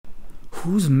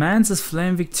Whose mans is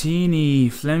Flame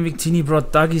Victini? Flame Victini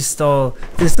brought Dougie Stall.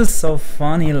 This is so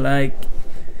funny, like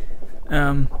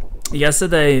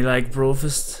yesterday, like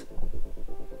Brofist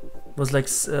was like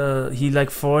he like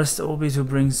forced Obi to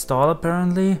bring Stall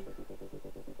apparently.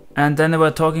 And then they were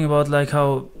talking about like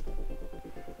how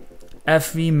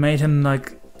FV made him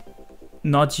like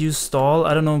not use Stall.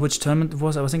 I don't know which tournament it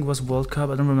was. I think it was World Cup.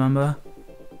 I don't remember.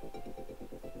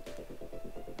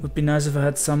 Would be nice if I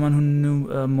had someone who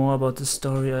knew more about the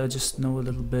story. I just know a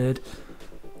little bit.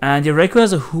 And yeah, reiku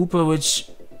has a Hooper which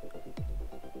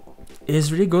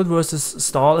is really good versus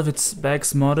Stall if its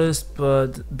back's modest,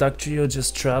 but Duck Trio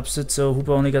just traps it, so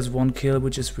Hooper only gets 1 kill,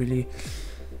 which is really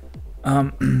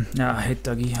yeah, I hate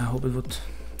Dougie. I hope it would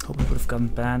have gotten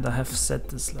banned. I have said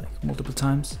this like multiple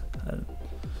times.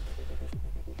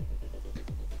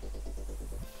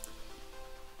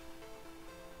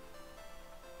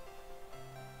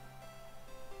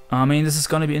 I mean, this is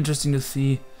gonna be interesting to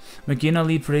see. McGinna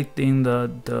lead predicting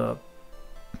the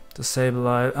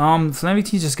Sableye. Flame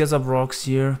Victini just gets up rocks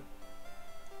here.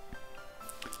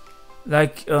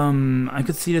 Like I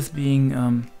could see this being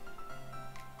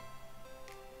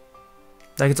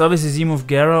like it's obviously Z-move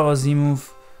Gara or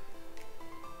Z-move.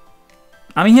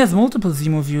 I mean, he has multiple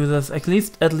Z-move users. At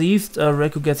least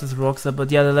reiku gets his rocks up,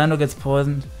 but yeah, the Lando gets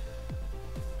poisoned.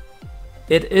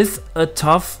 It is a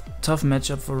tough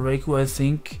matchup for reiku, I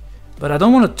think. But I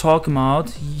don't want to talk him out.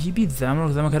 He beat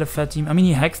Zamrock. Zamrock had a fat team. I mean,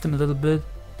 he hexed him a little bit.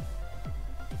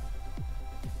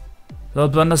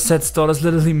 Lord Blunder said Stall is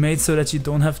literally made so that you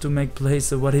don't have to make plays,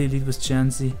 so what he lead was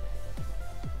Chansey.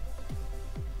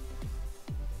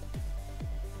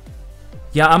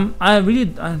 Yeah, I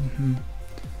mean,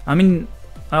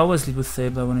 I always lead with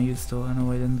Sableye when I use Stall. I know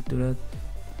why I didn't do that.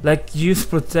 Like, use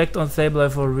Protect on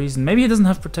Sableye for a reason. Maybe he doesn't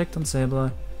have Protect on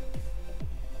Sableye.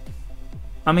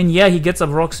 I mean, yeah, he gets up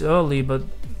rocks early, but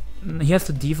he has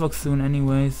to defog soon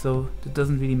anyway, so it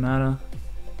doesn't really matter.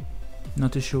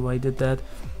 Not too sure why he did that.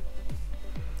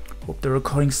 Hope the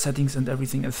recording settings and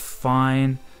everything is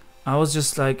fine. I was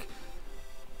just like,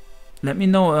 let me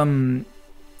know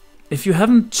if you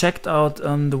haven't checked out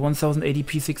the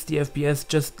 1080p 60 FPS.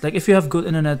 Just like if you have good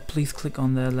internet, please click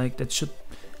on there. Like it should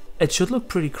look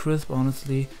pretty crisp,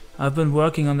 honestly. I've been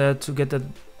working on that to get that,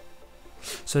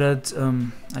 so that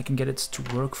I can get it to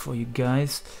work for you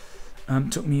guys.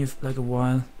 Took me like a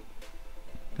while.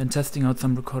 Been testing out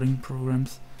some recording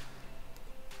programs.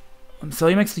 So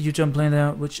he makes the U-jump plane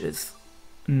there, which is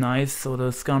nice, so the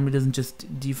Skarmory doesn't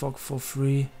just defog for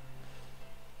free.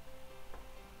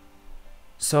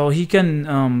 So he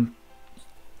can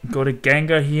go to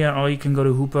Gengar here, or he can go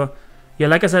to Hooper. Yeah,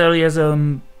 like I said earlier, he has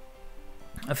a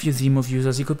few Z-move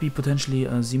users. He could be potentially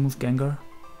a Z-move Gengar.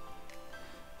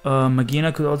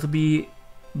 Magina could also be,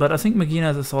 but I think Magina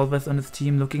has Assault Vest on his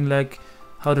team, looking like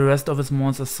how the rest of his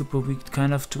mons are super weak,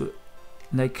 kind of to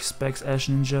like Specs Ash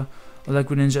Ninja, or like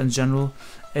Greninja in general.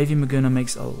 AV Magina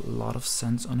makes a lot of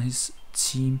sense on his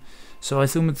team, so I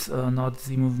assume it's not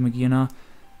Z-move Magina.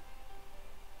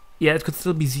 Yeah, it could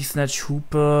still be Z-Snatch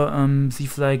Hooper,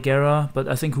 Z-Fly Gara, but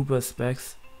I think Hooper is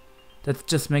Specs. That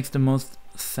just makes the most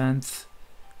sense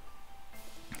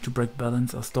to break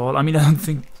balance or Stall. I mean, I don't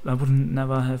think I would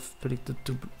never have predicted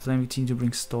to Flame Victini to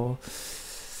bring Stall.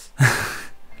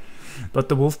 But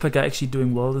the Wolfpack are actually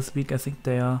doing well this week. I think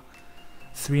they are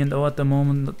 3-0 at the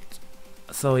moment.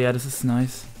 So yeah, this is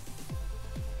nice.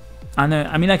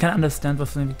 I mean, I can understand why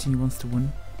Flame Victini wants to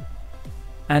win.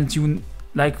 And you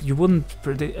wouldn't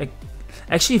predict.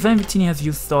 Actually, Flame Victini has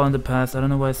used Stall in the past. I don't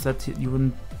know why I said you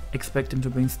wouldn't expect him to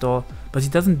bring Stall, but he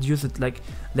doesn't use it. Like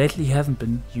lately, he hasn't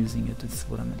been using it. Is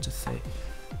what I meant to say.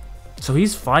 So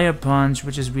he's Fire Punch,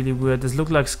 which is really weird. This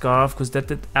looked like Scarf because that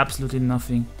did absolutely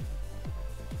nothing.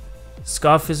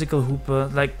 Scarf physical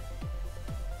Hooper, like.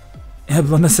 Yeah,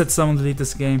 Blunder said someone delete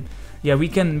this game. Yeah, we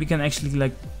can actually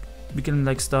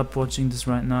like stop watching this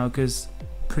right now because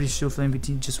pretty sure Flame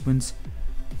Victini just wins.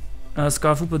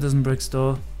 Scarf Hooper doesn't break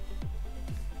Stall.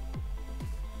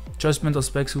 Judgment or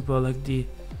Specs Hooper are like the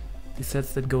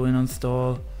sets that go in on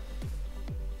Stall.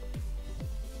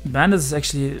 Bandit is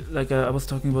actually, like I was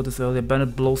talking about this earlier,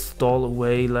 Bandit blows Stall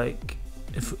away like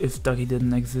if Ducky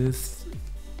didn't exist.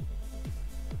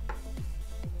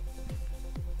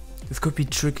 This could be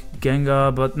Trick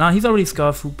Gengar, but nah, he's already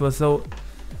Scarf Hooper, so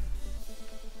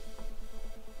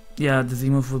yeah, the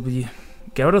Z-move will be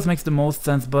Gyarados makes the most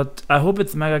sense, but I hope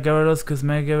it's Mega Gyarados, because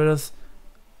Mega Gyarados...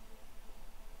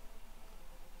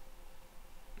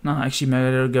 No, actually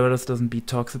Mega Gyarados doesn't beat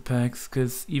Toxapex,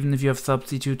 because even if you have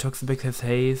Substitute, Toxapex has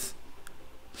Haze.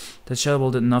 That Shell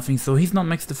Ball did nothing, so he's not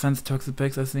max defense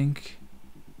Toxapex, I think.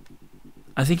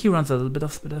 I think he runs a little bit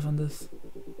of Spidef on this.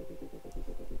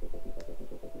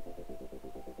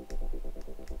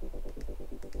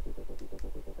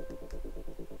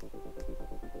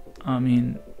 I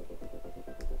mean,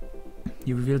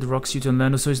 he revealed Rock Suit on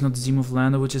Lando, so he's not Zimov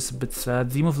Lando, which is a bit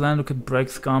sad. Zimov Lando could break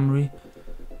Skarmory,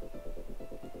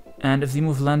 and if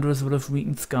Zimov Landorus would have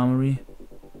weakened Skarmory,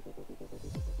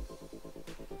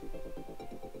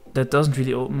 that doesn't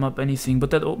really open up anything. But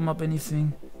that open up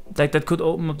anything? Like, that could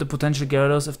open up the potential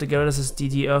Gyarados if the Gyarados has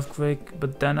DD Earthquake,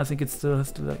 but then I think it still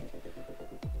has to, like,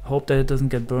 hope that it doesn't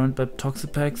get burned by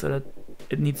Toxapex, or that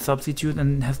it needs Substitute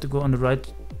and has to go on the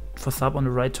right for sub on the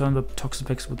right turn, but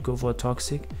Toxapex would go for a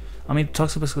Toxic. I mean,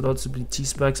 Toxapex could also be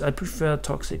T-Spikes. I prefer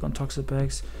Toxic on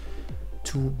Toxapex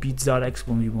to beat Zardex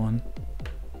 1v1.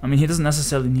 I mean, he doesn't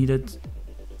necessarily need it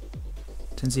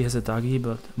since he has a Dagi,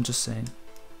 but I'm just saying.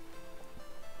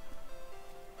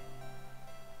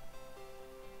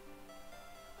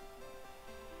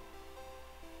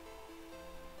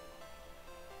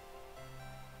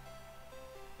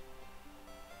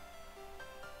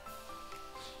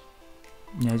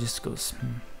 Yeah, it just goes.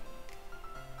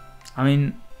 I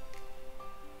mean,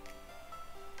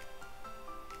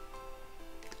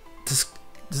 this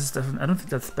is definitely. I don't think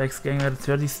that's Specs getting at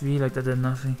 33 like that. Did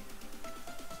nothing.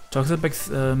 Toxapex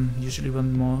usually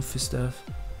run more Fistaff,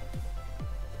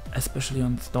 especially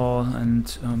on stall,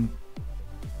 and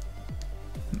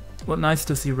well, nice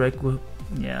to see Reiku.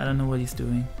 Yeah, I don't know what he's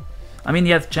doing. I mean,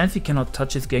 yeah, Chansey cannot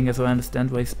touch his Gengar, so I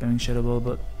understand why he's spamming Shadow Ball,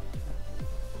 but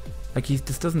like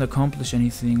this doesn't accomplish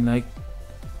anything. Like,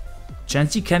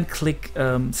 Chansey can click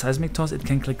Seismic Toss, it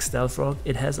can click Stealth Rock,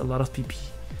 it has a lot of PP.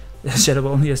 Shadow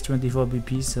Ball only has 24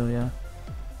 BP, so yeah.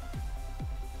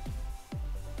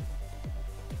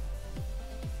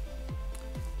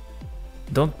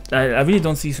 I really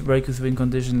don't see Reiku's win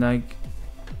condition. Like,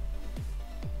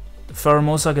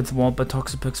 Pheromosa gets walled by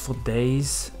Toxapex for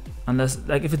days. Unless,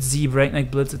 like, if it's Z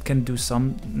Breakneck Blitz, it can do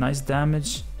some nice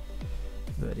damage.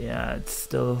 But yeah, it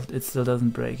still doesn't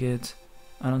break it,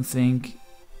 I don't think.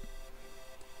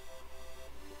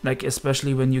 Like,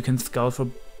 especially when you can scout for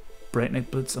Breakneck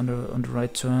Blitz on the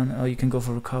right turn, or you can go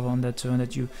for recover on that turn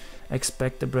that you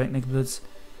expect the Breakneck Blitz.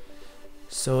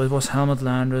 So it was Helmet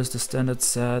Landers, the standard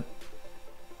set.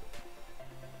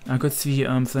 I could see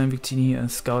Flame Victini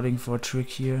scouting for a trick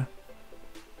here.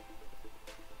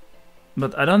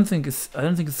 But I don't think it's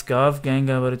Scarf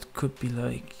Gengar, but it could be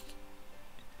like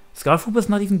Scarf Fupa's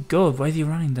not even good. Why is he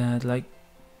running that? Like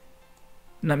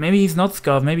maybe he's not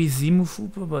Scarf, maybe he's Zimu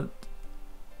Fupa, but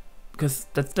because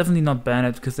that's definitely not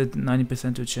banned because they did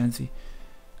 90% to a Chansey.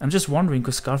 I'm just wondering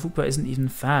because Scarf Fupa isn't even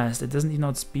fast. It doesn't even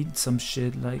outspeed some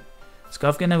shit. Like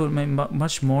Scarf Gengar would make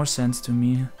much more sense to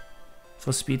me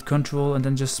for speed control, and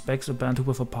then just Specs or Band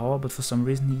Hooper for power. But for some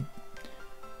reason he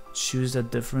choose a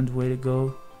different way to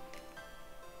go.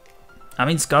 I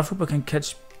mean, Scarf Hooper can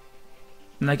catch.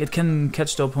 Like, it can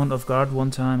catch the opponent off guard one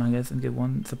time, I guess, and get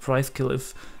one surprise kill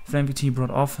if Flame Victini brought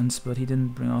offense, but he didn't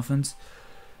bring offense.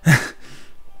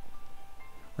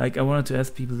 Like, I wanted to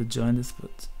ask people to join this,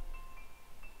 but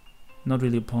not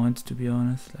really a point, to be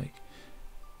honest. Like,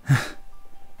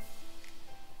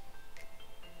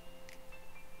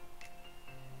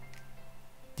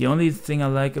 the only thing I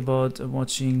like about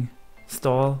watching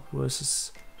Stall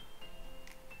versus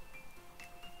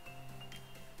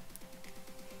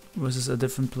a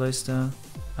different playstyle,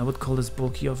 I would call this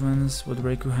bulky offense, what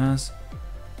Reiku has.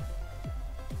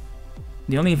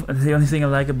 The only thing I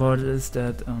like about it is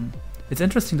that it's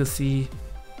interesting to see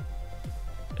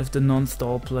if the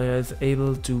non-stall player is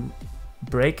able to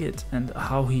break it and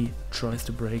how he tries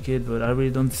to break it, but I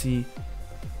really don't see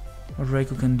what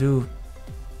Reiku can do.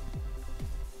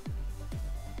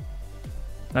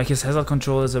 Like, his hazard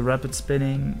control is a rapid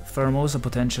spinning Pheromosa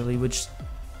potentially, which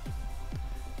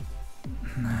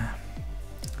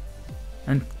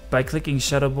and by clicking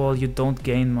Shadow Ball you don't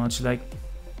gain much. Like,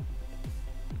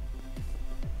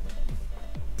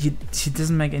 he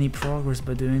doesn't make any progress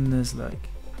by doing this. Like,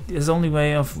 his only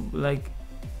way of like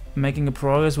making a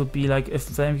progress would be like if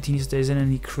Flame Victini stays in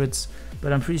and he crits,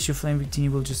 but I'm pretty sure Flame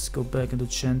Victini will just go back into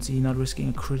Chansey, not risking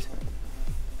a crit.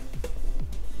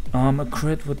 A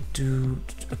crit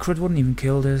wouldn't even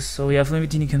kill this, so yeah, Flame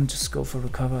Victini can just go for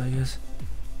recover, I guess.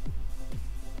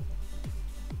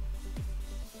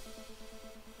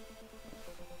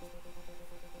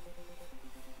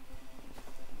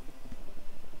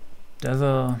 There's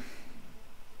a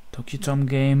Tokutom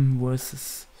game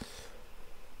versus...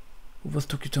 Who was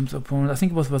Tokutom's opponent? I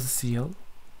think it was versus CL.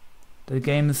 The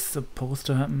game is supposed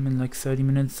to happen in like 30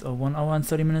 minutes or 1 hour and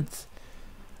 30 minutes.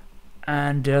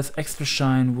 And there's Extra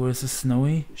Shine versus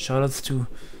Snowy. Shoutouts to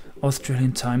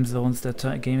Australian time zones.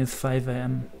 That game is 5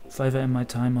 AM my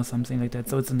time or something like that.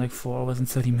 So it's in like 4 hours and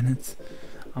 30 minutes.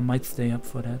 I might stay up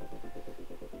for that.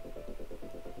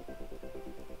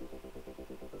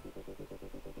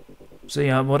 So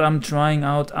yeah, what I'm trying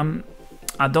out,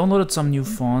 I downloaded some new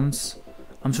fonts.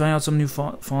 I'm trying out some new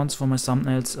fonts for my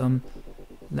thumbnails.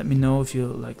 Let me know if you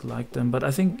like them, but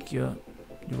I think you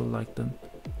will like them.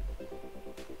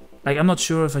 Like, I'm not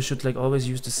sure if I should like always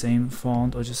use the same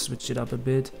font or just switch it up a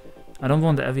bit. I don't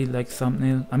want every like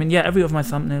thumbnail. I mean, yeah, every of my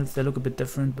thumbnails, they look a bit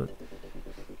different, but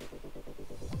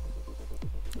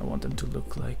I want them to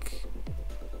look like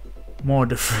more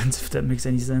different, if that makes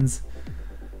any sense.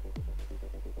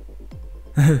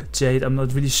 Jade, I'm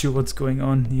not really sure what's going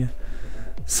on here.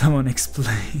 Someone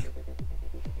explain.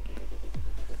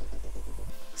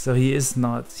 So he is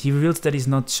not. He reveals that he's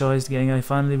not choice gang. He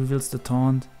finally reveals the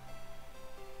taunt.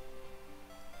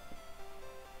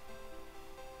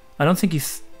 I don't think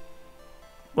he's...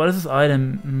 What is this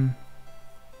item?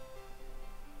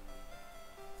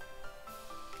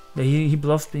 Yeah, he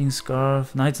bluffed being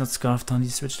Scarf. No, it's not Scarf taunt. He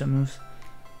switched the moves.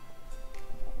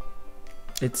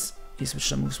 He switched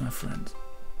the moves, my friend.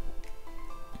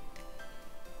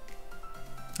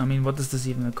 I mean, what does this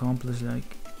even accomplish?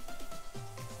 Like,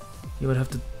 you would have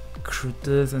to crit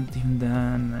this, and even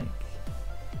then, like...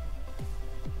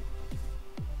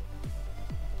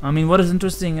 I mean, what is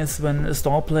interesting is when a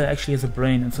star player actually has a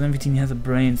brain, and Victini has a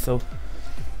brain, so...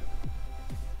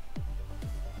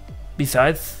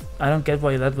 Besides, I don't get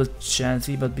why that was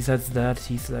chancy, but besides that,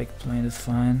 he's like, playing this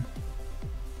fine.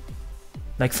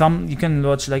 Like you can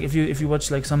watch, like, if you watch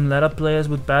like some ladder players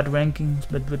with bad rankings,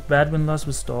 but with bad win loss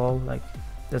with stall, like,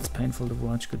 that's painful to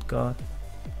watch, good god.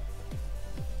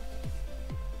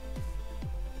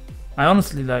 I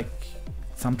honestly, like,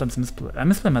 sometimes misplay. I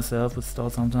misplay myself with stall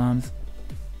sometimes.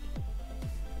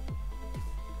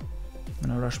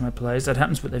 When I rush my plays. That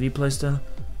happens with every playstyle.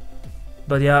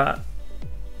 But yeah,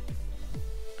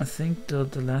 I think the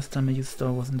last time I used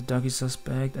stall was in the Doggy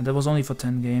Suspect, and that was only for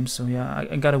 10 games, so yeah,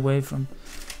 I got away from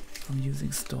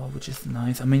using stall, which is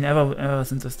nice. I mean, ever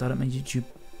since I started my YouTube,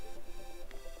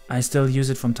 I still use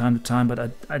it from time to time,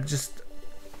 but I just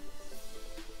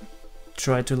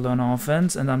try to learn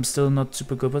offense, and I'm still not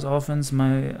super good with offense.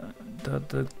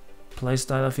 The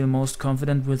playstyle I feel most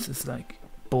confident with is like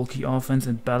bulky offense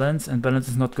and balance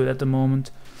is not good at the moment.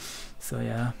 So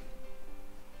yeah,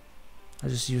 I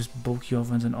just use bulky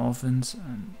offense and offense,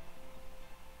 and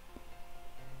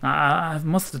I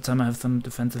most of the time I have some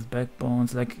defensive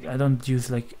backbones. Like, I don't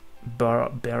use like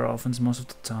bare offense most of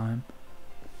the time.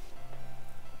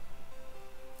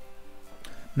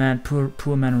 Man,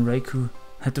 poor man Reiku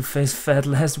had to face Fat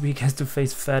last week, has to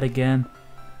face Fat again.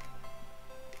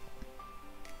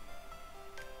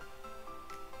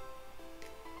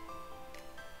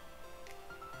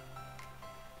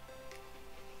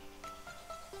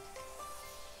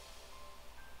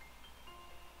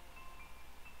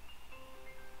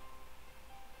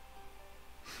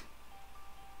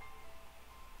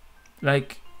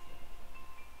 Like,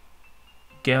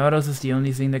 Gyarados is the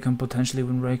only thing that can potentially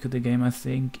win Reiku the game, I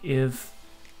think, if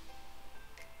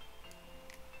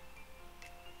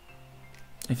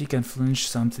he can flinch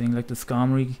something, like the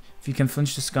Skarmory. If he can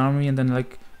flinch the Skarmory and then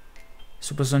like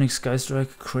Supersonic Sky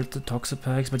Strike, crit the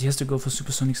Toxapex, but he has to go for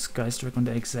Supersonic Sky Strike on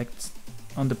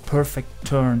the perfect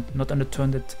turn, not on the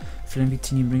turn that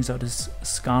Victini brings out his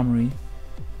Skarmory.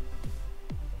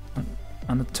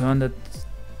 On the turn that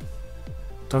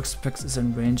Toxapex is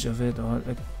in range of it, or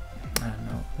like, I don't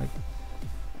know, like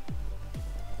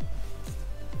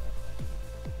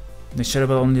the Shadow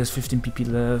Ball only has 15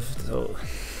 PP left, so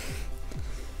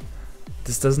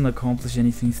this doesn't accomplish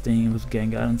anything staying with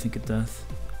Gengar. I don't think it does.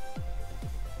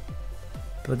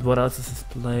 But what else is his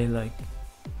play? Like,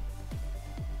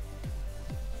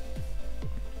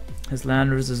 his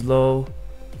Landers is low.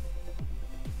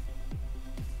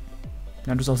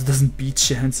 Landers also doesn't beat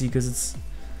Chansey because it's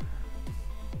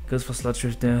goes for Sludge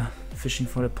Rift there, fishing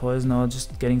for the poison or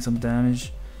just getting some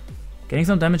damage. Getting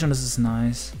some damage on this is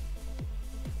nice.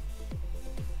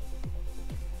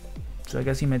 So I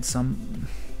guess he made some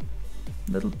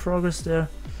little progress there.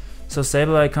 So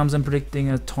Sableye comes in predicting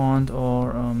a taunt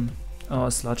or a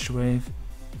Sludge Wave.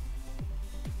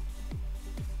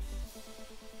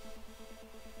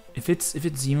 If it's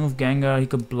Z-move Gengar, he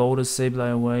could blow the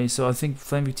Sableye away. So I think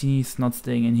Flame Victini is not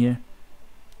staying in here.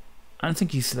 I don't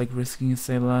think he's like risking a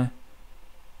Sableye.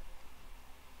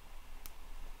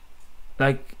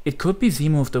 Like, it could be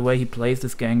Z-move the way he plays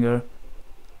this Gengar.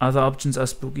 Other options are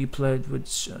Spooky Blade, which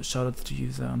shoutouts to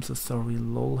user, I'm so sorry,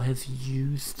 LOL has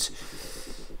used.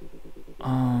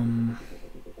 I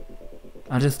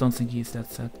just don't think he's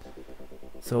that set.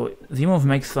 So Z-move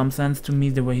makes some sense to me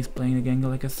the way he's playing the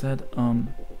Gengar, like I said.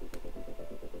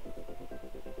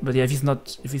 But yeah, if he's not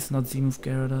Z-move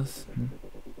Gyarados.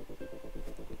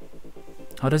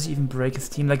 How does he even break his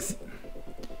team? Like,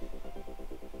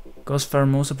 Ghost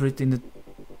Pheromosa predicting the...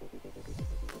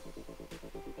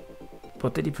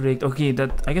 What did he predict? Okay,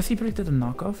 that... I guess he predicted the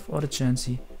knockoff or the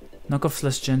Chansey. Knockoff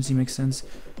slash Chansey makes sense.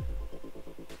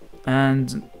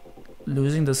 And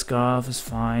losing the Scarf is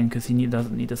fine, because he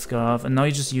doesn't need a Scarf. And now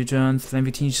he just U-turns. Flame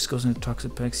Victini just goes into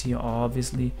Toxic Packs here,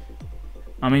 obviously.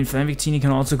 I mean, Flame Victini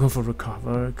can also go for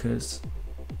Recover, because...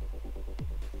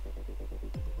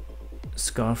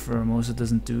 Scarf Pheromosa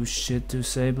doesn't do shit to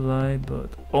Sableye, but...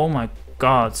 Oh my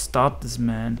god, stop this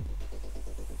man.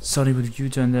 Sorry with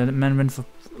U-turn there. The man went for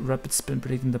Rapid Spin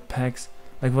predicting the packs.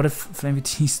 Like, what if Flame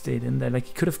Victini stayed in there? Like,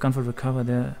 he could have gone for Recover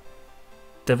there.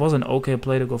 That was an okay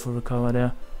play to go for Recover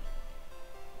there.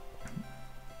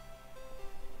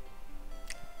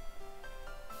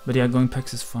 But yeah, going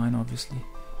packs is fine, obviously.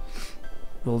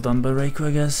 Well done by Reiku,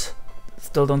 I guess.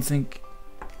 Still don't think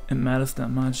it matters that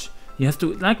much. He has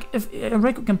to, like, if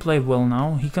Reiku can play well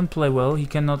now, he can play well, he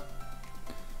cannot...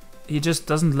 He just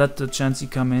doesn't let the Chansey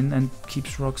come in and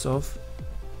keeps rocks off.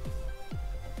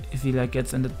 If he, like,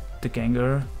 gets in the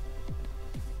Gengar.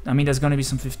 I mean, there's gonna be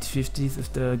some 50-50s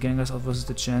if the Gengar's out versus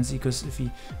the Chansey, because if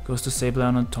he goes to Sableye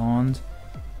on a taunt.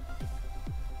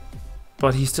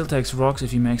 But he still takes rocks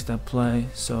if he makes that play,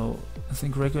 so I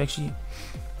think Reiku actually...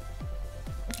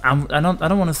 I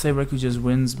don't want to say Reiku just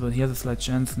wins, but he has a slight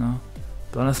chance now.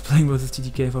 But I'm just playing versus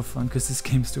TTK for fun, because this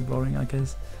game's too boring, I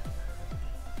guess.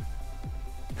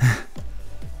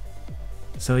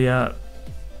 So yeah.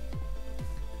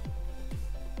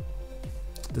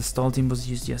 The stall team was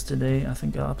used yesterday. I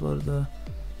think I uploaded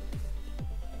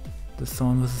the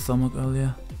Thorn vs Samok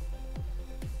earlier.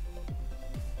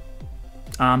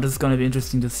 This is gonna be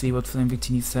interesting to see what Flame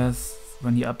Victini says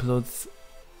when he uploads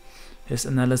his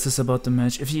analysis about the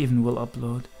match, if he even will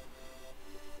upload.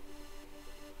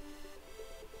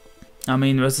 I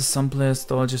mean, versus some players,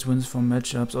 stall just wins from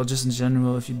matchups, or just in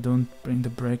general if you don't bring the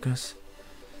breakers.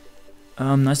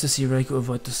 Nice to see Reiku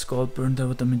avoid the Scald Burn there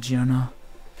with the Magiana.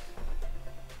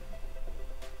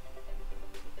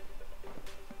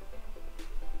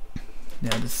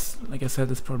 Yeah, this, like I said,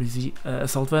 is probably the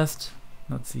Assault Vest,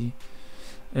 not the...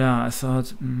 Yeah, I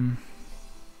thought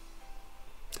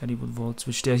that he would Volt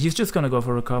Switch there. He's just gonna go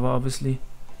for Recover, obviously.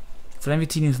 Flame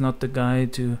Victini is not the guy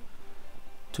to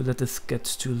let this get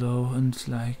too low, and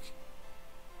like...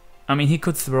 I mean, he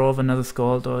could throw off another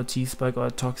Scald or a T-Spike or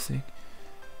a Toxic,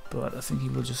 but I think he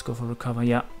will just go for Recover.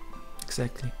 Yeah,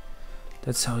 exactly.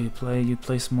 That's how you play. You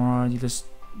play smart, you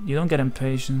don't get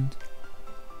impatient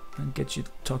and get your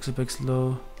Toxapex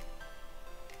low.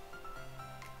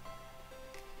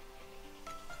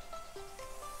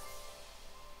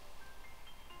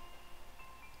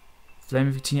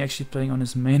 Flame Victini actually playing on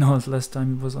his main horse. Last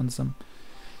time he was on some...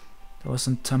 There was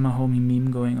some Tamahome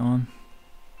meme going on.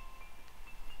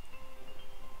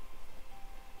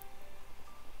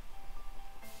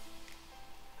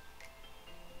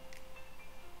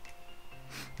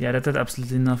 Yeah, that did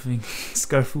absolutely nothing.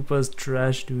 Scarfoopa is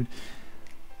trash, dude.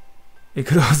 It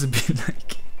could also be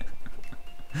like...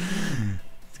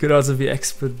 It could also be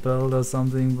Expert Belt or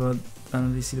something, but I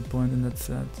don't really see the point in that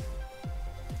set.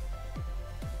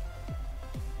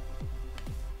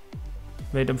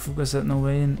 Wait, Fuka said no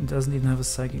way, and it doesn't even have a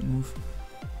psychic move.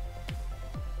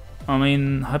 I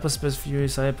mean, Hyperspace Fury,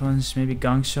 Side Punch, maybe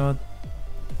Gunk Shot,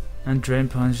 and Drain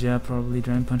Punch. Yeah, probably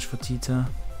Drain Punch for Tita.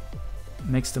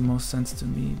 Makes the most sense to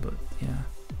me, but yeah.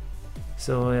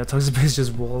 So yeah, Toxapex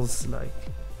just walls, like...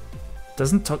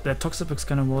 Doesn't Toxapex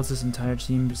kind of walls this entire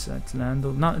team besides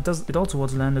Lando? No, it does. It also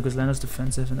walls Lando because Lando's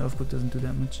defensive and Earthquake doesn't do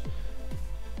that much.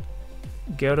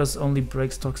 Gyarados only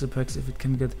breaks Toxapex if it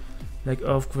can get like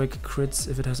Earthquake crits,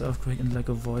 if it has Earthquake and like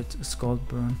avoid a Scald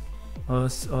Burn, or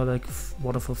like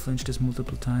Waterfall flinch this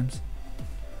multiple times.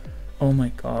 Oh my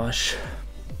gosh.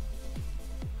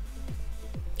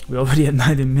 We already had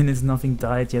 90 minutes, nothing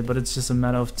died yet, but it's just a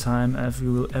matter of time if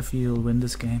we will win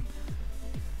this game.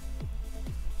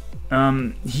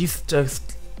 He's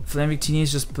just... Flame Victini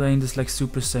is just playing this like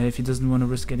super safe, he doesn't want to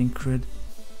risk getting crit.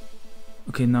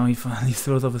 Okay, now he finally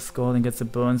throws off a Scald and gets a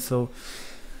burn, so...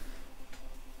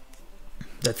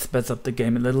 That speds up the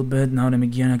game a little bit. Now the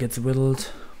Magiana gets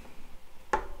whittled.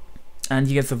 And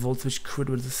he gets a Volt Switch crit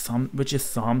which is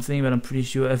something, but I'm pretty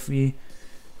sure if we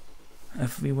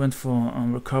went for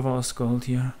Recover or Scald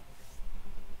here.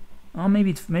 Or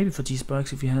maybe for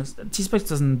T-Spikes if he has... T-Spikes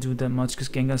doesn't do that much because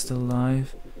Gengar's still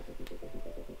alive.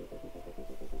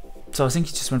 So I think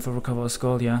he just went for Recover or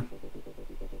Scald, yeah.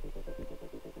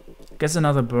 Gets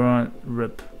another burn,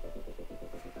 rip.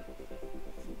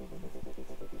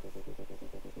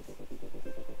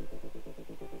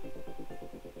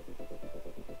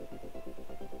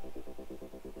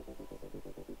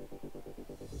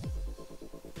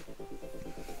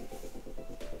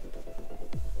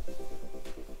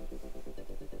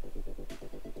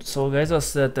 So Laser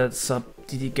said that sub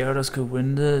DD Gyarados could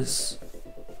win this.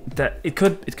 That it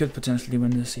could potentially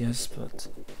win this, yes, but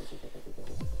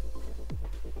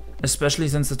especially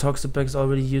since the Toxapex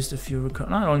already used a few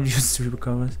not only used 3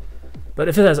 recovers. But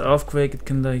if it has Earthquake, it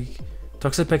can like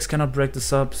Toxapex cannot break the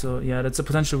sub, so yeah, that's a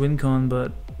potential win con,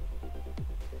 but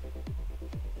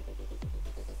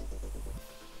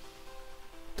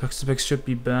Toxapex should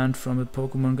be banned from it.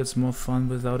 Pokemon gets more fun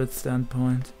without its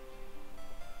standpoint.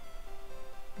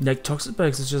 Like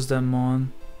Toxapex is just that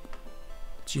mon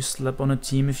that you slap on a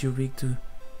team if you're weak to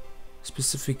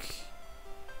specific.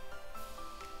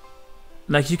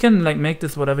 Like you can like make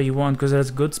this whatever you want because it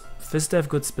has good Fist Def,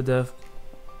 good Speed Def.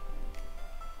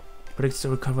 Predicts the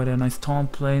recover there, nice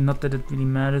taunt play. Not that it really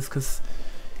matters because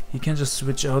you can just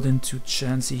switch out into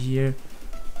Chansey here.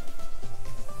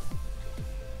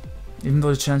 Even though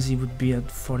the Chansey would be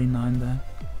at 49 there.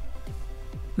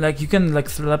 Like you can like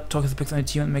slap Toxapex on your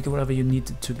team and make it whatever you need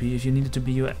it to be. If you need it to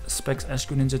be your Specs Ash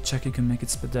Greninja check, you can make it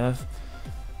Speed Def.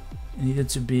 You need it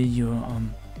to be your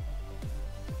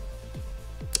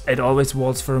it always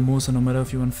walls Pheromosa no matter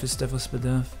if you want Fist Def or Speed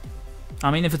Def.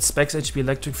 I mean if it's Specs HP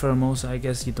Electric Pheromosa, I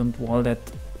guess you don't wall that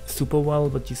super well,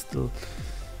 but you still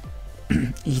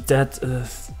eat that.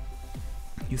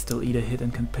 You still eat a hit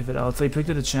and can pivot out. So he picked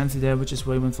up the Chansey there, which is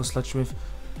why he went for Sludge Wave.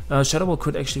 Shadow Ball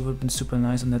could actually would have been super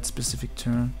nice on that specific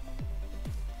turn.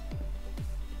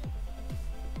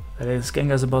 This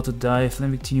Gengar's about to die.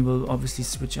 Flame Victini will obviously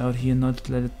switch out here, not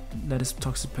let his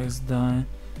Toxapex die.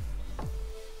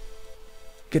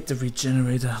 Get the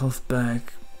Regenerator health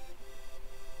back.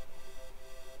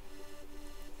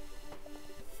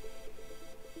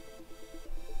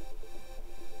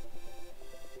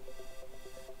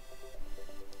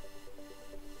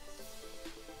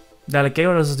 Yeah, like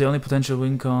Gyarados is the only potential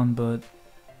win con, but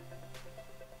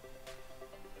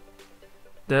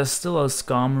there's still a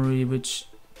Skarmory, which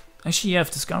actually, yeah,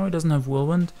 if the Skarmory doesn't have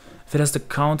Whirlwind, if it has the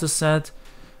counter set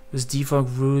with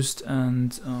Defog Roost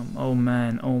and oh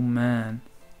man,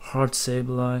 Hard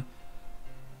Sableye.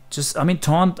 Just, I mean,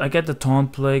 taunt. I get the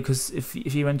taunt play because if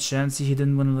he went Chansey, he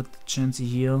didn't want to let the Chansey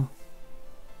heal.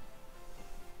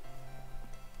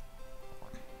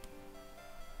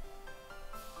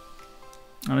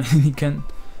 I mean, he can.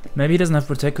 Maybe he doesn't have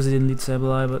Protect because he didn't lead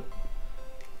Sableye, but.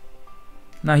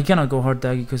 Nah, he cannot go hard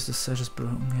Daggy because the Sash is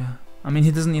broken, yeah. I mean,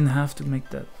 he doesn't even have to make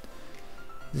that.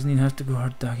 He doesn't even have to go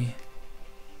hard Daggy.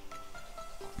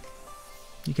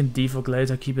 You can defog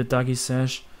later, keep a Daggy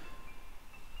Sash.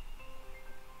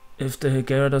 If the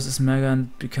Gyarados is Mega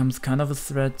and becomes kind of a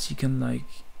threat, you can like.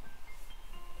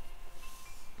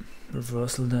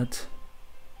 Reversal that.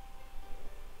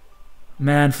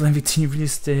 Man, Flame Victini really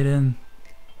stayed in.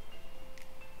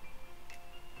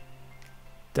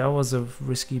 That was a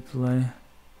risky play.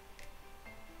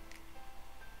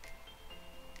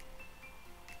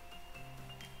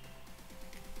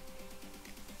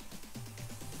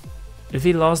 If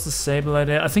he lost the Sableye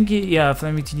there, I think yeah,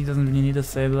 Flame Victini doesn't really need a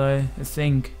Sableye, I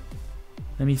think.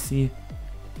 Let me see.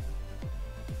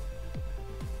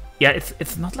 Yeah,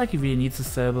 it's not like he really needs a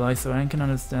Sableye, so I can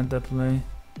understand that play.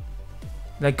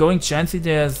 Like going Chansey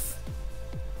there,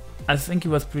 I think he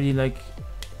was pretty like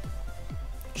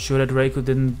sure that Reiku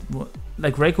didn't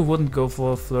like Reiku wouldn't go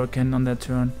for a Flurken on that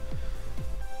turn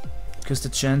because the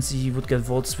Chansey would get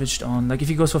Volt switched on. Like if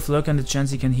he goes for Flurken, the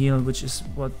Chansey can heal, which is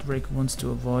what Reiku wants to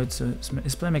avoid. So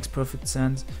his play makes perfect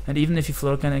sense. And even if he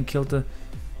Flurken and killed the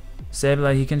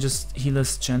Sableye, he can just heal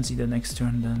his Chansey the next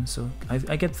turn then. So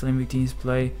I get Flame Victini's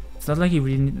play. It's not like he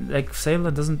really like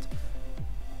Sableye doesn't.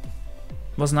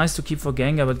 It was nice to keep for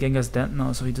Gengar, but Gengar's dead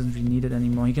now, so he doesn't really need it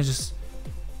anymore. He can just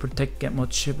Protect, get more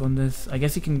chip on this. I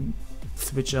guess he can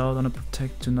switch out on a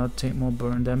Protect to not take more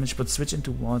burn damage, but switch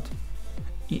into what?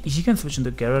 He can switch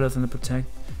into Gyarados and a Protect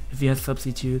if he has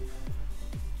Substitute.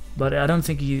 But I don't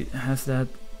think he has that.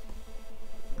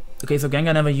 Okay, so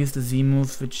Gengar never used the Z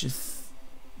move, which is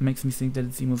makes me think that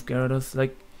it's Z move Gyarados.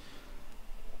 Like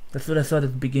that's what I thought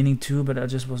at the beginning too, but I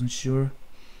just wasn't sure.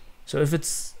 So if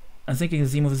it's, I'm thinking the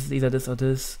Z move is either this or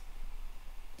this.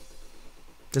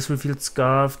 This revealed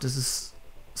Scarf. This is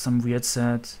some weird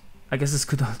set. I guess this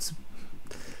could also.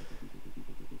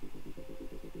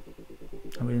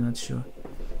 I'm really not sure.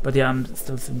 But yeah, I'm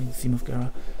still thinking Theme of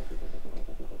Gara.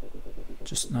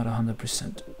 Just not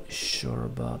 100% sure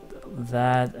about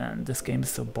that. And this game is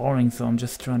so boring, so I'm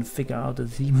just trying to figure out the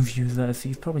theme of user. I see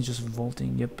he's probably just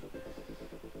vaulting, yep.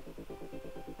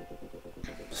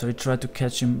 So he tried to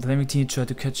catch him. Victini tried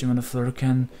to catch him on a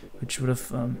Flurken, which would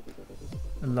have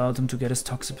allowed him to get his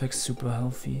Toxapex super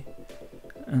healthy.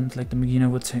 And like the Megina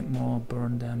would take more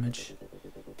burn damage.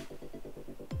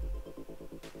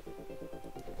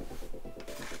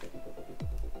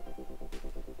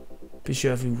 Be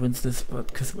sure if he wins this, but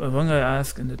because one guy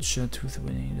asked in the chat who's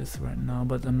winning this right now,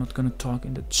 but I'm not gonna talk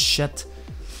in the chat.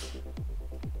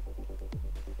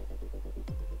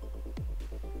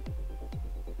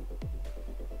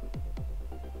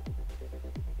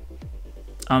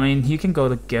 I mean, you can go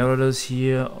to Gyarados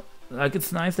here. Like,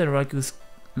 it's nice that Raiku's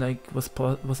like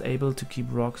was able to keep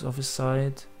rocks off his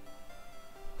side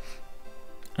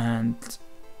and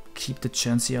keep the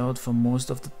Chansey out for most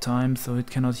of the time, so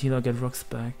it cannot heal or get rocks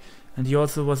back. And he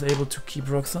also was able to keep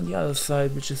rocks on the other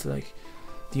side, which is like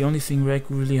the only thing Reiku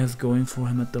really has going for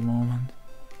him at the moment.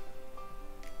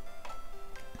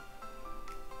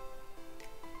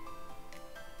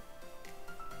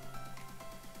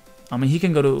 I mean, he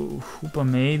can go to Hooper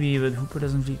maybe, but Hooper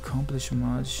doesn't really accomplish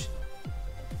much.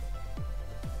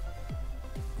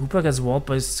 Hooper gets walled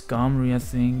by Skarmory, I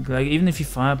think. Like, even if he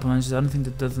fire punches, I don't think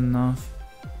that does enough.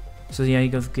 So yeah, he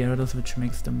goes Gyarados, which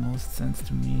makes the most sense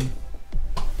to me.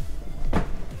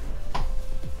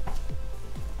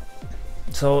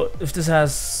 So if this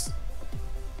has...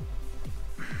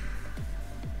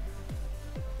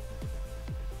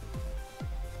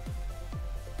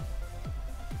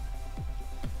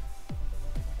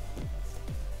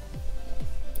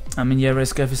 I mean, yeah, Ray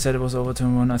Scaffy said it was over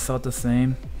turn 1, I thought the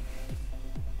same.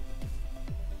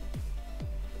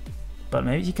 But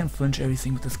maybe he can flinch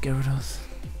everything with this Gyarados.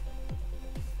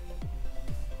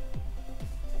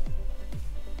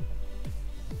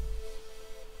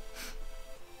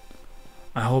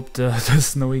 I hope the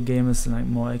snowy game is like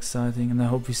more exciting, and I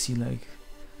hope we see like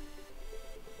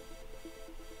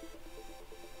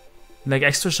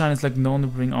extra shine is like known to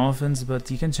bring offense, but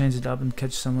he can change it up and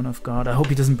catch someone off guard. I hope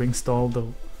he doesn't bring stall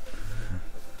though.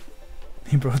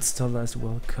 He brought stall last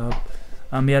World Cup.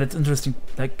 Yeah, that's interesting.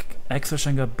 Like, extra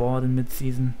shine got bought in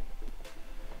mid-season.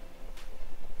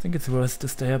 I think it's worth to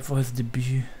stay up for his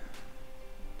debut.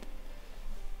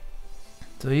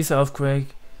 So he's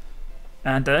Earthquake.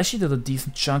 And I actually did a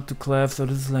decent chunk to Clef, so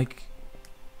this is like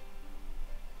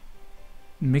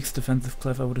mixed defensive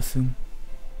Clef, I would assume.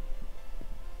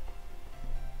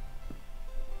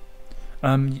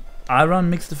 I run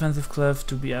mixed defensive Clef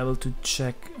to be able to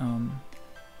check,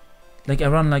 like I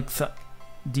run like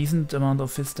decent amount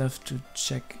of Fist Def to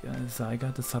check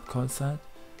Zygarde, the sub-call side.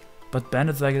 But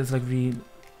Bandit Zygarde is like really...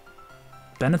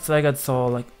 Bandit Zygarde saw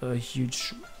like a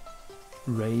huge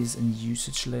raise in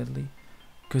usage lately.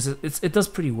 Because it does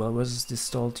pretty well versus this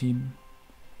stall team.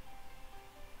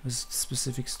 This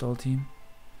specific stall team.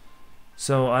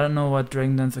 So I don't know what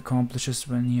Dragon Dance accomplishes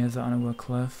when he has an unaware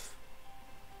Clef.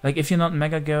 Like if you're not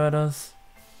Mega Gyarados,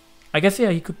 I guess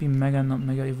yeah, he could be Mega, not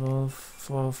Mega Evolve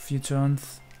for a few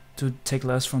turns to take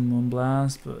less from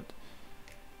Moonblast, but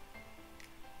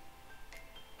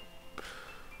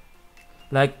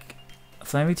like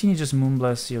Victini just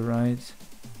Moonblast here, right?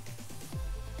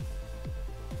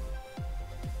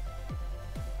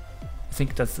 I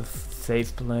think that's a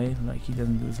safe play, like he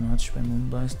doesn't lose much by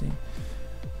Moonblasting.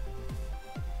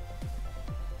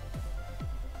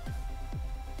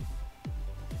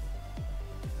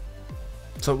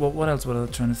 So what else was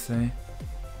I trying to say?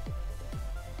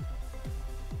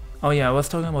 Oh yeah, I was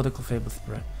talking about the Clefable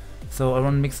spread. So I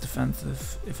run mixed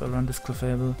defensive if I run this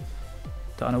Clefable,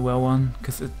 the unaware one,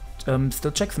 because it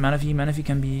still checks Manaphy. Manaphy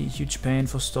can be a huge pain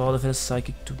for stall if it has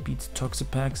Psychic to beat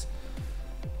Toxapex.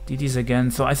 DDs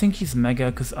again, so I think he's Mega,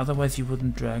 because otherwise he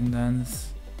wouldn't Dragon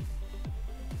Dance.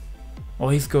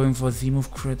 Or he's going for a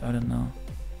Z-move crit, I don't know.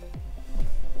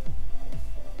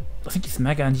 I think he's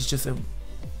Mega and he's just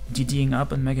DDing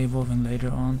up and Mega Evolving later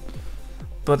on.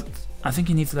 But I think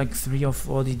he needs like 3 or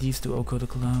 4 DDs to OHKO the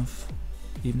Glove,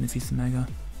 even if he's Mega.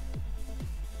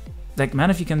 Like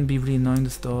Manaphy can be really annoying to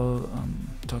stall,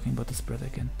 talking about the spread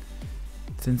again.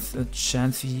 Since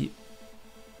Chansey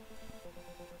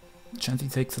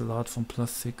takes a lot from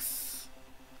 +6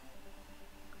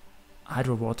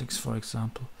 Hydro Vortex, for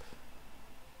example.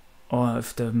 Or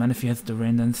if the Manaphy has the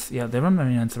Rain Dance, yeah, they run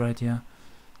Rain Dance, right, yeah.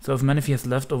 So if Manaphy has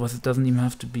leftovers, it doesn't even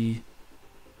have to be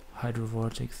Hydro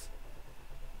Vortex.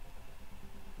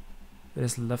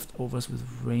 There's leftovers with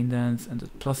Rain Dance and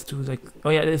at +2, like, oh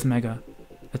yeah, it is Mega.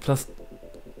 At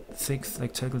 +6,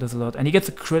 like Tackle does a lot. And he gets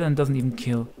a crit and doesn't even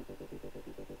kill.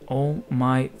 Oh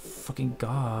my fucking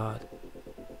god.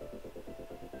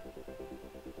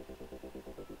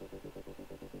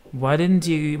 Why didn't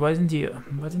he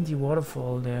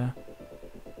waterfall there?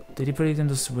 Did he put it in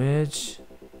the switch?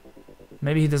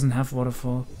 Maybe he doesn't have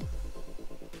waterfall.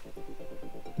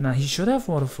 Nah, he should have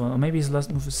waterfall. Or maybe his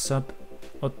last move is sub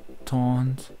or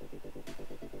taunt.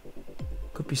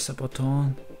 Could be sub or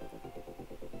taunt.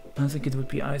 I think it would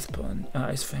be Ice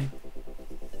Fang.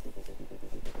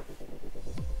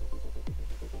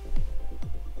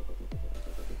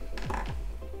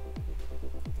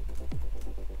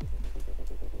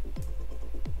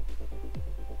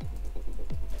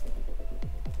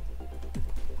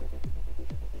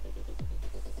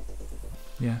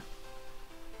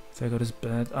 Fake out is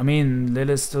bad. I mean,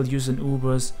 Lilith's still using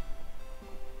Ubers.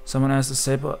 Someone has to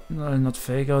Saber, not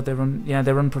Fake Out, they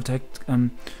run Protect.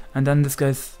 And then this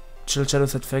guy's Chill Shadow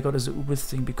said Fake Out is a Ubers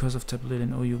thing because of Tapu Lily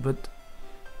and OU. But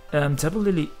Tapu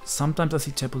Lily, sometimes I see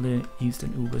Tapu Lily used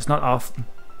in Ubers. Not often,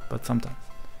 but sometimes.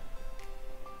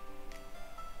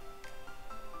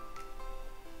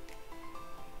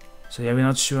 So yeah, we're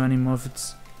not sure anymore if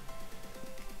it's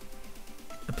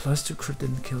a plus 2 crit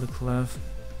didn't kill the Clef.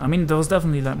 I mean, there was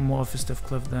definitely like more Fist of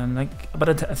Clef than like, but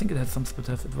I think it had some split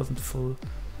F. It wasn't full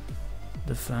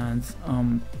defense.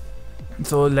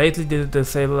 So lately the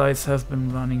Sableyes have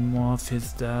been running more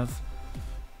Fist Death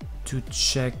to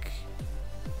check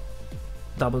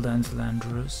double dance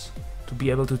Landorus to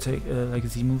be able to take like a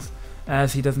Z move,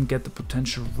 as he doesn't get the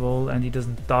potential roll and he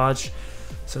doesn't dodge.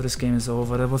 So this game is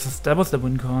over. That was the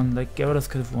win con. Like Gyarados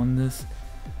could have won this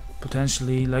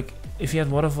potentially. Like if he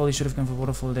had Waterfall, he should have gone for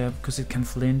Waterfall there because it can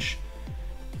flinch,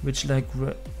 which like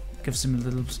gives him a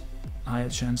little higher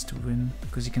chance to win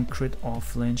because he can crit or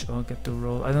flinch or get the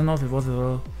roll. I don't know if it was a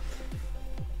roll.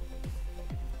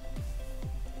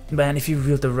 Man, if he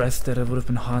revealed the rest, that would have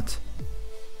been hot.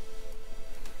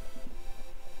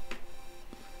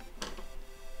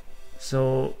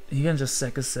 So he can just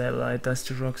sack a Sableye, dies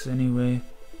to rocks anyway.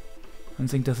 I don't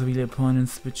think there's really a point in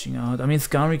switching out. I mean,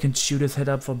 Skarmory can shoot his head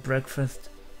up for breakfast,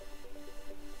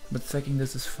 but sacking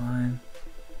this is fine.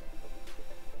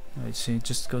 I'd say it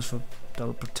just goes for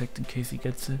double protect in case he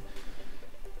gets it.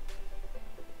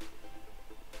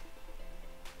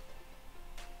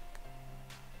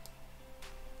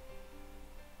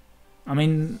 I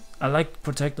mean, I like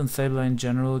protect on Sableye in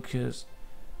general because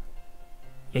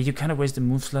yeah, you kind of waste the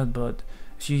move slot, but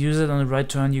if you use it on the right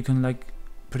turn, you can like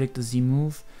predict the Z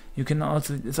move. You can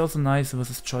also, it's also nice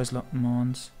versus choice lock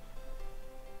mons.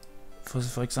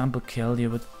 For example,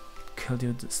 Keldeo, but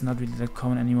Keldeo is not really that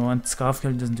common anymore, and Scarf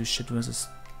Keldeo doesn't do shit versus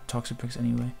Toxapex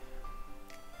anyway.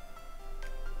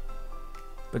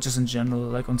 But just in general,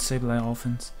 like on Sableye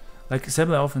offense. Like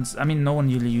Sableye offense, I mean, no one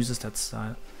really uses that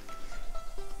style.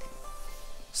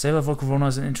 Sableye Volcarona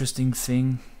is an interesting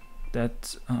thing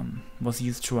that was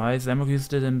used twice. Zamrock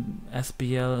used it in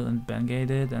SPL and Bengay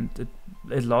did, and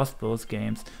it lost both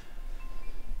games.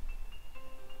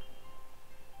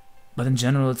 But in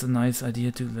general, it's a nice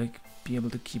idea to like be able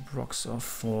to keep rocks off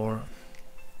for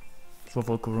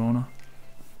Volcarona,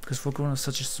 because Volcarona is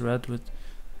such a threat. With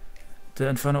the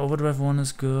Inferno Overdrive one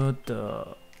is good.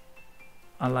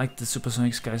 I like the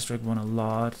Supersonic Sky Strike one a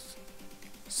lot.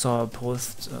 Saw a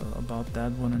post about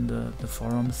that one in the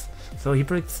forums. So he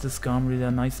predicts the Skarmory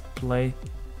there, nice play.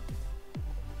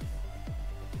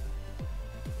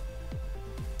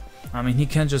 I mean, he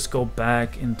can just go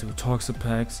back into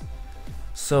Toxapex.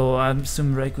 So I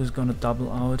assume reiku is gonna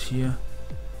double out here.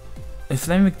 If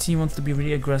Victini wants to be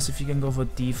really aggressive, he can go for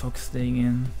Defog staying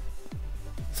in.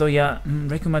 So yeah,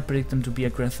 reiku might predict him to be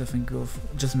aggressive and go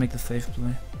just make the safe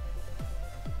play.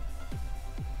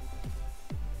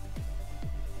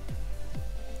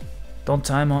 Don't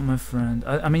time out, my friend.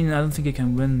 I mean, I don't think he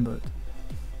can win, but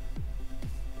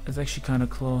it's actually kind of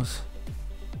close.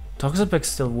 Toxapex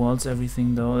still walls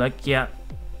everything though. Like, yeah,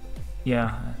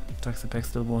 Toxapex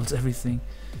still walls everything.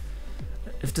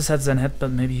 If this had Zen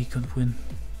Headbutt, maybe he could win.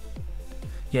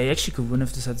 Yeah, he actually could win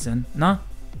if this had Zen. Nah.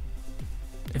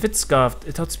 If it's Scarfed,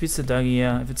 it outspeeds the Dagi,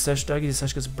 yeah. If it's Sash Dagi, the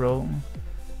Sash gets broken.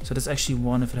 So that's actually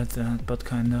one if it had Zen Headbutt,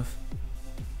 kind of.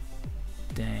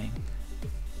 Dang.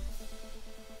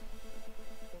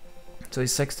 So he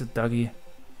sacks the Dagi.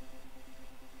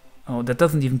 Oh, that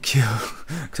doesn't even kill.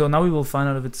 So now we will find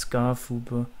out if it's Scarf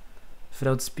Hooper. If it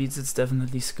outspeeds, it's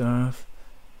definitely Scarf.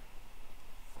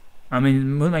 I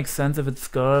mean, it would make sense if it's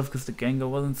Scarf, because the Gengar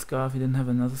wasn't Scarf, he didn't have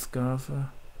another Scarfer.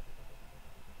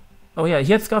 Oh yeah,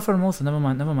 he had Scarf Hermosa, never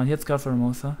mind, he had Scarf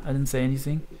Hermosa. I didn't say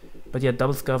anything. But yeah,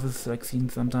 double Scarf is like seen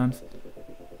sometimes.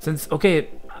 Since, okay,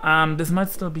 this might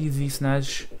still be Z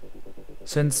Snatch.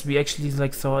 Since we actually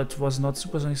like saw it was not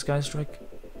Supersonic Sky Strike.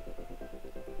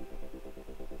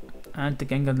 And the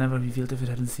Gengar never revealed if it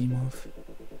had a Z move.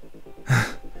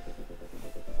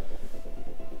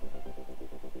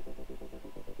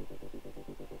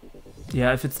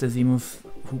 Yeah, if it's the Z move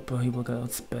Hooper, he will get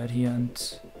outspared here,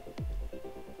 and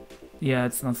yeah,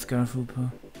 it's not Scarf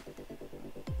Hooper.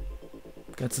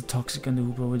 Gets a Toxic on the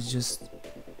Hooper, which just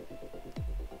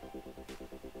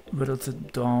whittles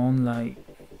it down. Like,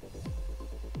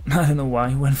 I don't know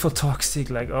why he went for Toxic.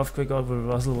 Like, Earthquake over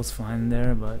Russell was fine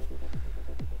there, but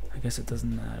I guess it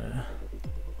doesn't matter.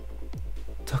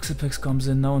 Toxapex comes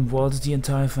in now and walls the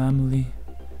entire family.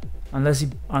 Unless he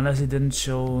didn't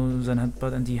show Zen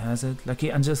Headbutt and he has it. Like he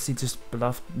just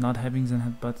bluffed not having Zen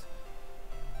Headbutt.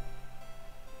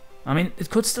 I mean, it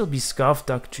could still be Scarf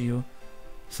Duck Trio.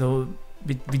 So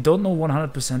we don't know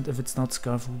 100% if it's not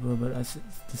Scarf Hooper, but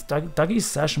this Dougie is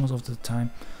sash most of the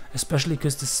time. Especially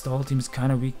because the stall team is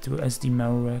kind of weak to SD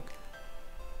Marowak.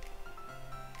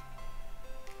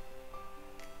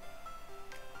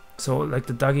 So like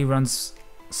the Dougie runs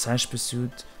Sash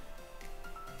Pursuit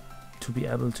to be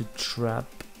able to trap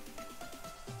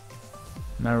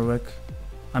Marowak.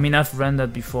 I mean, I've ran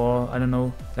that before. I don't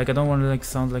know. Like, I don't want to like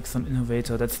sound like some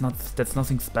innovator. That's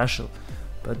nothing special.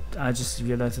 But I just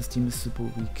realized this team is super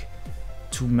weak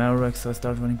to Marowak, so I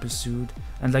started running Pursuit.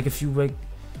 And like a few weeks,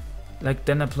 like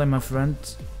then I play my friend.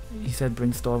 He said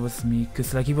bring stall with me,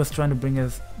 cause like he was trying to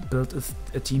build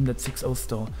a team that's 6-0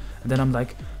 stall. And then I'm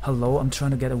like, hello, I'm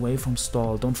trying to get away from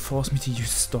stall. Don't force me to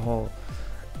use stall.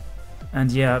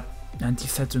 And yeah, and he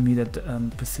said to me that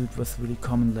Pursuit was really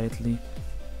common lately.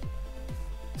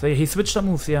 So yeah, he switched up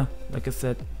moves, yeah, like I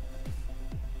said.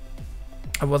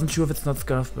 I wasn't sure if it's not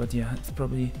Scarf, but yeah,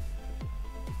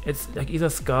 it's like either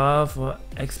Scarf or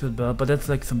Expert Belt, but that's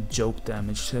like some joke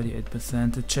damage,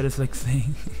 38%. The chat is like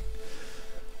saying...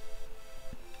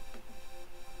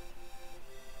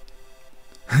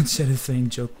 chat is saying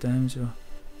joke damage, or...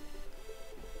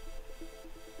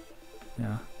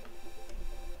 Yeah.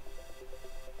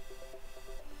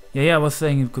 Yeah, I was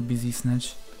saying it could be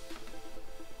Z-Snatch.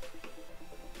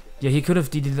 Yeah, he could have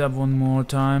DD'd up one more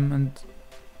time,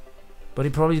 but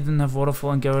he probably didn't have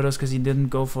Waterfall and Gyarados because he didn't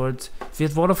go for it. If he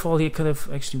had Waterfall, he could have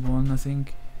actually won, I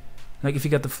think. Like if he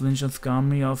got the flinch on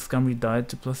Skarmory, or if Skarmory died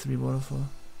to +3 Waterfall.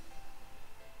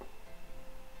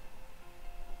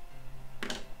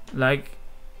 Like,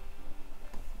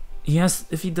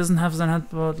 if he doesn't have Zen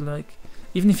Headbutt, like,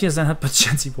 even if he has Zen Headbutt,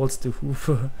 chance he waltz to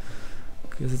Hoover,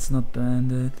 because it's not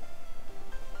banded.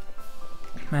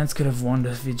 Mans could have won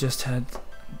if we just had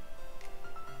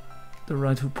the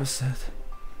right Hooper set.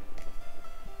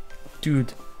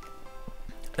 Dude,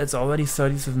 it's already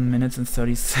 37 minutes and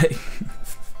 30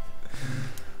 seconds.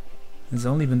 It's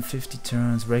only been 50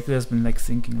 turns. Reiku has been like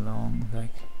thinking long. Like,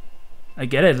 I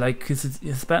get it, like, cause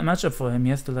it's a bad matchup for him.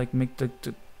 He has to like make the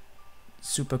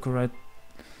super correct.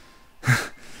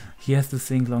 He has to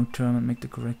think long term and make the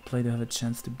correct play to have a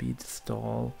chance to beat the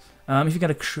stall. If you got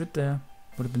a crit there,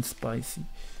 would have been spicy.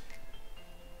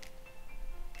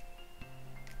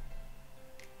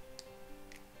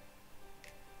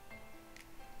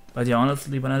 But yeah,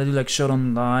 honestly, when I do like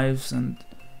showdown lives and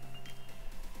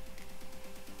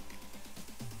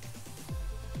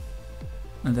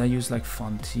I use like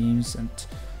fun teams, and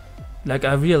like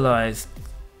I realized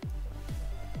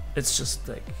it's just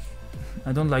like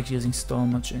I don't like using stall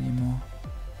much anymore.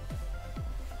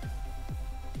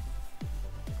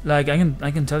 Like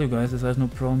I can tell you guys this, I have no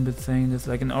problem with saying this.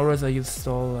 Like in Auras I use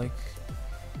stall, like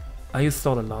I use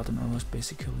stall a lot in Auras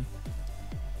basically.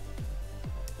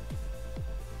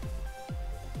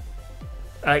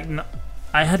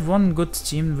 I had one good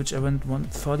team which I went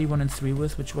 41-3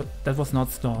 with, that was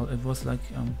not stall. It was like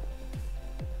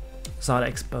Zard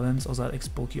X balance or Zard X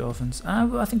bulky offense.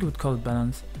 I think you would call it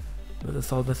balance. With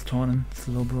Assault Vest Torn,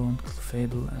 Slowbro, and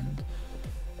Fable, and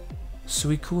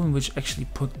Suicune, which actually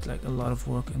put like a lot of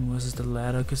work in versus the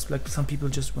ladder, because like some people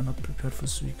just were not prepared for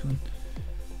Suicune.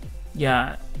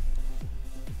 Yeah.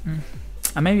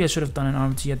 Maybe I should have done an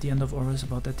RMT at the end of Auras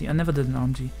about that. I never did an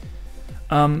RMT.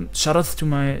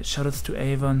 Shoutouts to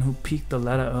Avon who peaked the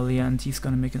ladder earlier, and he's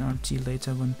gonna make an RT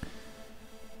later when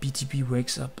BTB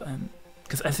wakes up.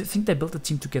 Because I think they built a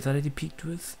team together that he peaked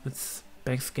with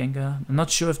Bex Gengar. I'm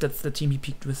not sure if that's the team he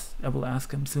peaked with. I will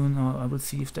ask him soon, or I will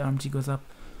see if the RMT goes up.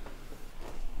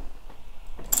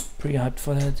 Pretty hyped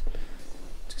for that.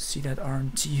 To see that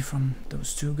RMT from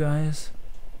those two guys.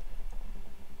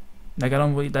 Like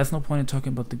there's no point in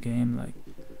talking about the game. Like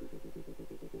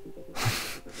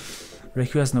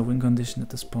Reiku has no win condition at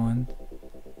this point.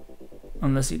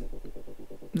 Unless he...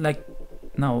 Like...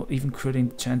 No, even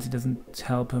critting chance he doesn't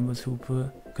help him with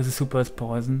Hooper. Because his Hooper is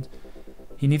poisoned.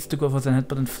 He needs to go for Zen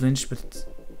Headbutt and flinch, but...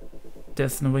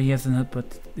 There's no way he has Zen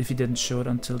Headbutt if he didn't show it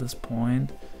until this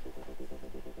point.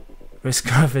 Whereas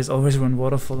Scarface always run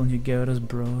Waterfall on your Gyarados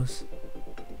bros.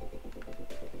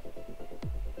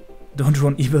 Don't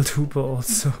run Evil Hooper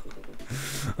also.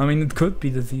 I mean, it could be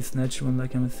the Z-Snatch one,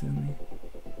 like I'm assuming.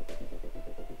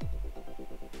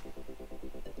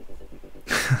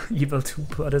 Evil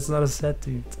Hooper, that's not a set,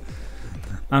 dude.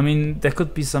 I mean, there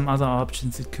could be some other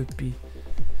options. It could be...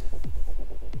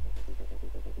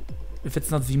 If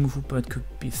it's not V-Move Hooper, it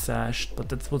could be Sashed, but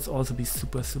that would also be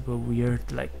super, super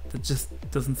weird. Like, that just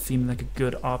doesn't seem like a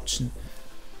good option.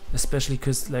 Especially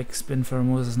because, like, Spin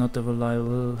Pheromosa is not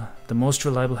the most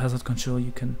reliable hazard control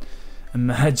you can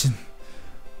imagine.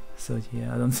 So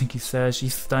yeah, I don't think he says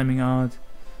he's timing out.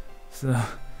 So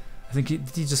I think did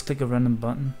he just click a random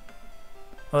button?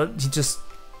 Or he just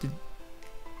did,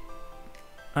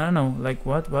 I don't know, like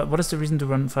what is the reason to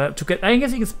run fire? To get, I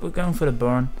guess he's going for the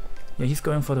burn. Yeah, he's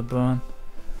going for the burn.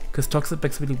 Because Toxic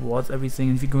Bags really wards everything,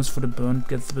 and if he goes for the burn, it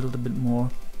gets whittled a bit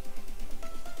more.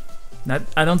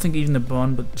 I don't think even the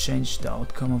burn would change the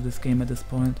outcome of this game at this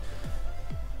point.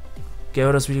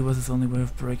 Gyarados really was his only way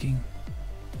of breaking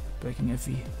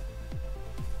FE.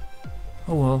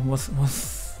 Oh well,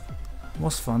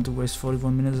 was fun to waste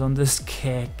 41 minutes on this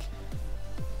cake.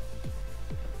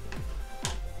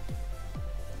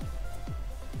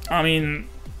 I mean,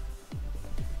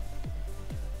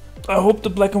 I hope the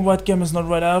black and white game is not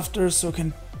right after, so I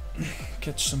can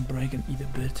catch some break and eat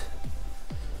a bit.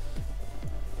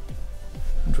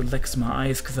 And relax my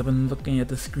eyes, because I've been looking at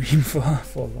the screen for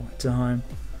a long time.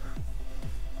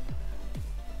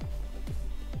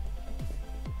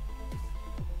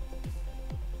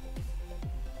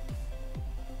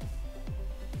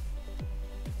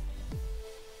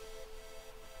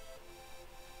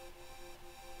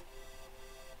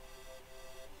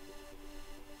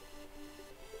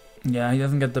 Yeah, he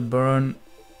doesn't get the burn.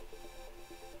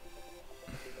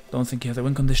 Don't think he has a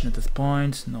win condition at this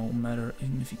point. No matter,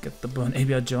 even if he gets the burn.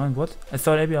 ABR joined. What? I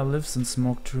thought ABR lives in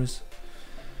Smog.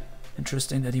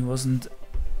 Interesting that he wasn't.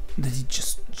 That he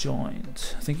just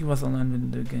joined. I think he was online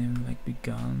when the game like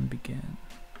began.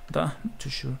 Not too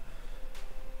sure.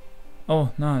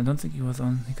 Oh no, I don't think he was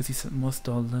on because he said more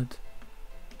stall lit.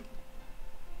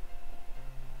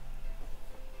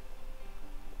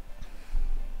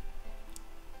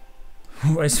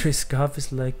 Ice Scarf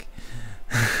is like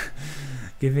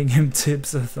giving him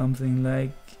tips or something.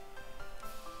 Like,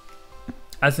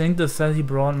 I think the set he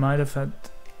brought might have had.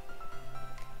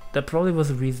 There probably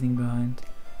was a reasoning behind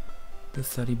the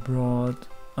set he brought.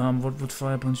 What would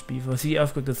Fire Punch be for? See,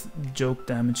 Earthquake does joke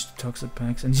damage to Toxic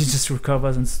Packs, and he just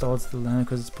recovers and stalls the land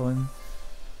because it's poison.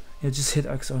 Yeah, just hit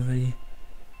Axe already.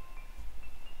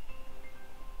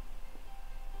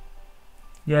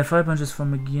 Yeah, Fire Punch is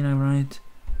from Magina, right?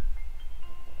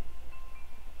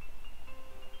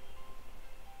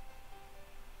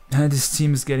 This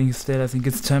team is getting stale. I think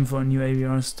it's time for a new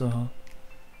ABR stall.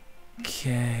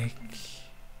 Cake.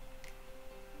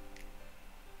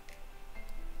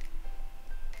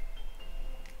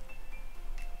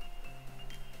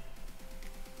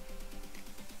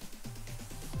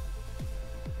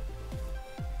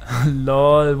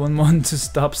 Lol, one mon to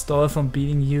stop stall from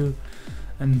beating you,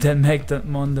 and then make that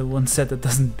mon the one set that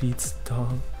doesn't beat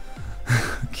stall.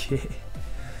 Okay.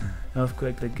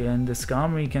 Earthquake again. The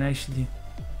Skarmory can actually.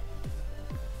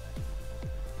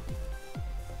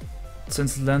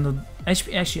 Since Lando,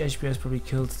 HPS probably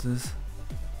kills this.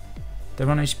 They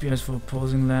run HPS for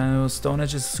opposing Lando. Stone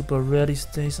Edge is super rare these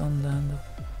days on Lando.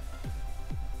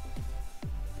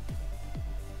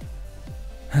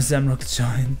 Zamrock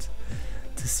joined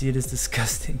to see it is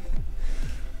disgusting.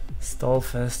 Stall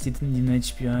fast, he didn't even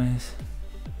HPS.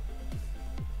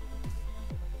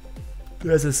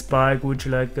 There's a Spike, would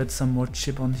you like get some more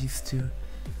chip on these two?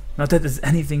 Not that there's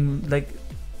anything like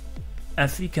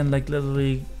FE can like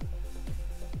literally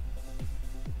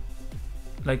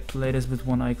like play this with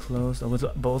one eye closed or with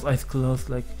both eyes closed.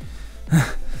 Like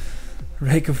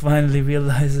Reiku finally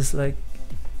realizes, like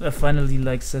finally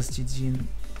like says GG.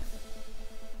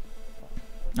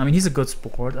 I mean, he's a good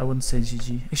sport. I wouldn't say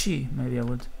GG. Actually, maybe I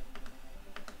would.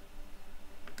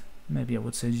 Maybe I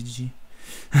would say GG.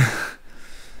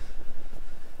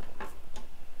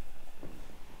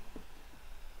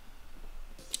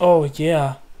 Oh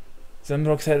yeah,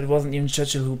 Zemrock said it wasn't even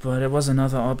Churchill Hooper. There was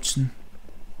another option.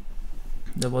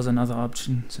 There was another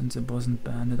option since it wasn't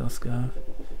Bandit or Scarf.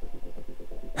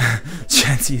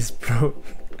 Chansey is broke.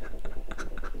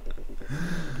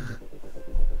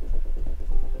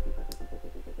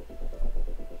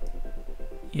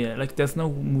 Yeah, like there's no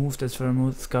move that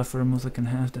Scarf Pheromosa can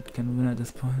have that can win at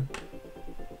this point.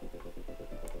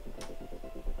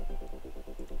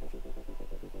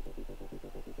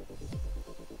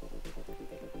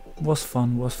 Was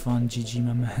fun, GG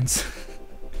my mans.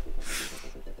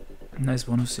 Nice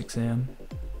 1:06 AM.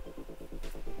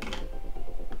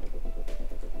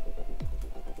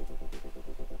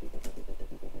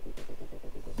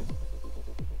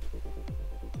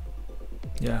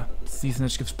 Yeah, Season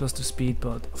Edge gives plus 2 speed,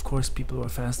 but of course people were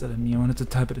faster than me. I wanted to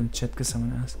type it in chat because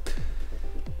someone asked.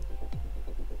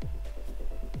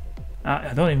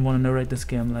 I don't even want to narrate this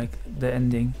game, like the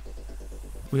ending.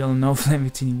 We all know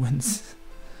Victini wins.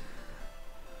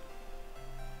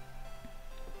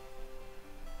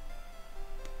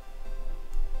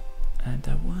 And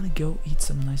I wanna go eat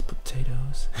some nice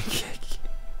potatoes.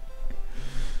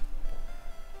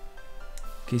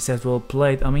 He said well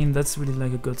played. I mean, that's really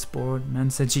like a good sport.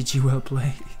 Man said GG, well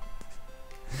played.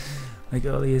 Like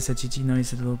earlier he said GG, now he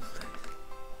said well played.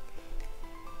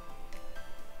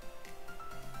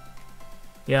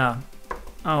 Yeah,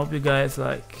 I hope you guys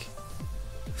like,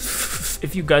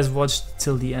 if you guys watched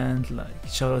till the end, like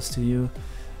shoutouts to you.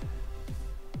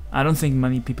 I don't think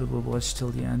many people will watch till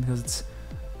the end because it's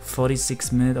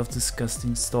 46 minutes of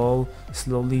disgusting stall,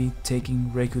 slowly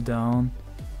taking Reiku down.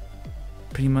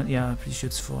 Pretty much, yeah, pretty sure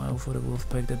it's 4-0 for the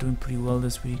Wolfpack. They're doing pretty well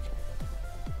this week.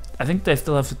 I think they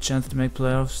still have a chance to make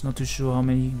playoffs. Not too sure how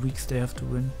many weeks they have to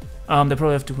win. They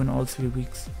probably have to win all 3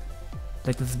 weeks.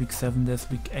 Like this is week 7, there's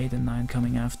week 8 and 9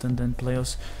 coming after, and then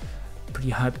playoffs. Pretty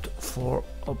hyped for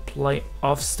a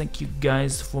playoffs. Thank you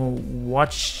guys for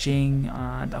watching,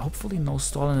 and hopefully no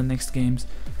stall in the next games.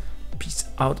 Peace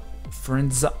out,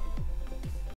 friends.